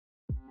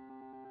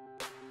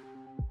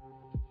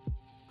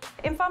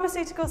In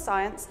pharmaceutical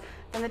science,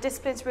 then the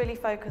discipline's really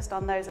focused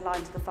on those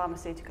aligned to the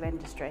pharmaceutical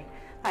industry.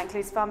 That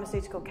includes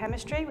pharmaceutical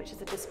chemistry, which is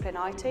the discipline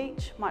I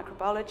teach,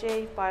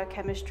 microbiology,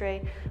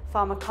 biochemistry,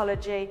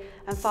 pharmacology,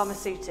 and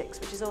pharmaceutics,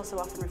 which is also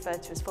often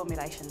referred to as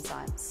formulation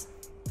science.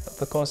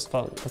 The course is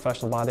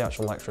professional by the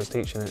actual lecturers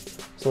teaching it,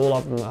 so all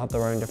of them have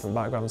their own different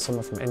backgrounds. Some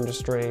are from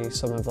industry,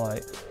 some have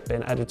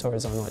been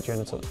editors on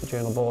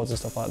journal boards and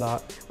stuff like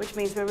that. Which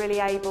means we're really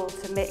able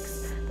to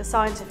mix the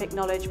scientific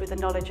knowledge with the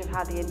knowledge of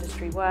how the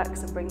industry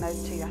works and bring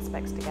those two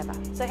aspects together.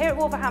 So here at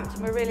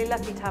Wolverhampton we're really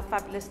lucky to have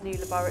fabulous new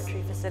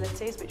laboratory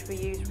facilities which we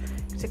use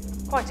to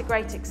quite a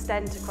great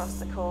extent across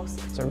the course.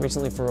 So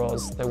recently for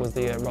us there was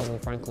the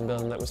Rosalind Franklin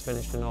building that was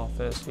finished in our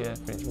first year.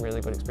 It's a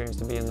really good experience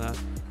to be in there.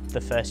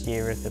 The first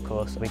year of the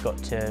course we got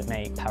to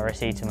make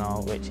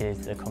paracetamol, which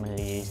is the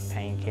commonly used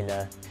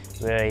painkiller.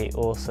 We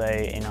also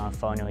in our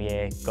final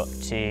year got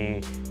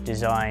to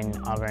design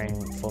our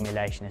own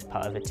formulation as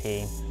part of a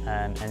team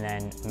and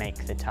then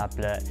make the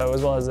tablet. So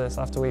as well as this,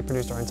 after we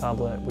produced our own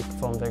tablet, we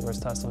performed vigorous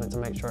tests on it to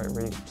make sure it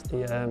reached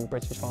the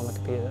British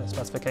Pharmacopoeia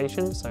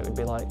specification, so it would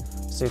be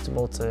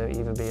suitable to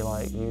either be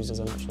used as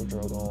an actual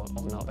drug or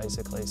not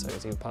basically, so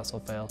it's either pass or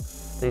fail.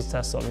 These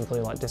tests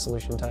include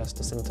dissolution tests,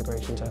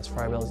 disintegration tests,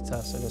 friability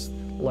tests, so just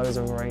loads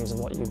of range of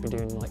what you'd be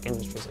doing in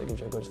industry, so it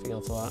gives you a good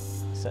feel for that.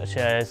 Such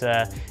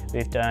as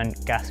we've done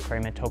gas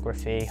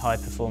chromatography, high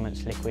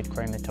performance liquid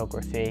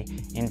chromatography,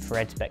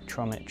 infrared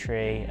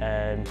spectrometry,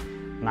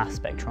 mass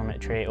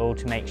spectrometry, all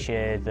to make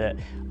sure that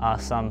our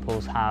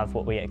samples have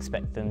what we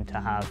expect them to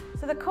have.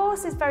 So the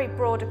course is very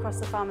broad across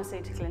the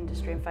pharmaceutical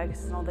industry and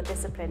focuses on all the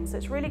disciplines, so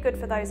it's really good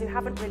for those who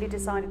haven't really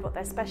decided what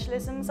their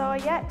specialisms are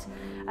yet,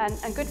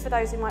 and good for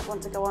those who might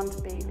want to go on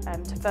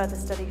to further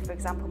study, for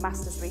example,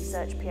 master's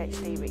research,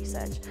 PhD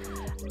research.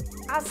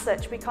 As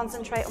such, we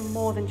concentrate on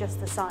more than just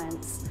the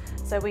science,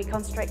 so we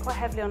concentrate quite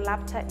heavily on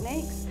lab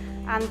techniques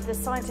and the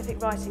scientific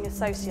writing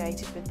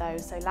associated with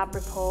those, so lab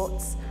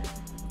reports,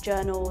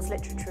 journals,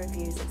 literature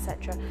reviews,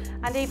 etc.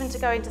 And even to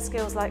go into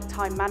skills like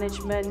time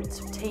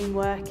management, team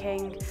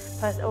working,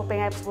 or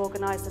being able to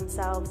organise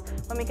themselves.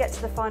 When we get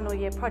to the final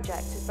year project,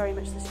 it's very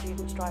much the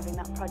students driving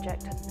that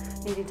project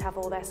and needing to have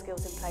all their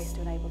skills in place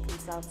to enable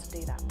themselves to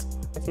do that.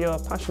 If you're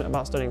passionate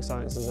about studying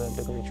science as a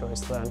degree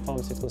choice, then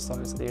pharmaceutical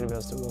science at the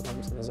University of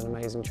Wolverhampton is an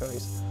amazing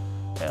choice.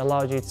 It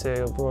allows you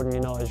to broaden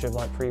your knowledge of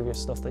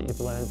previous stuff that you've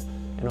learned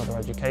in other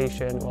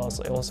education, whilst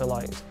it also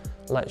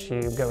lets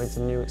you go into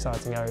new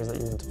exciting areas that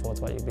you wouldn't have thought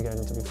about you'd be going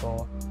into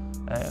before.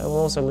 It will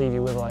also leave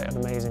you with an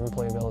amazing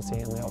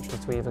employability and the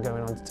options to either go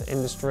on to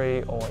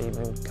industry or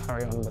even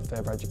carry on with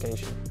further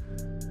education.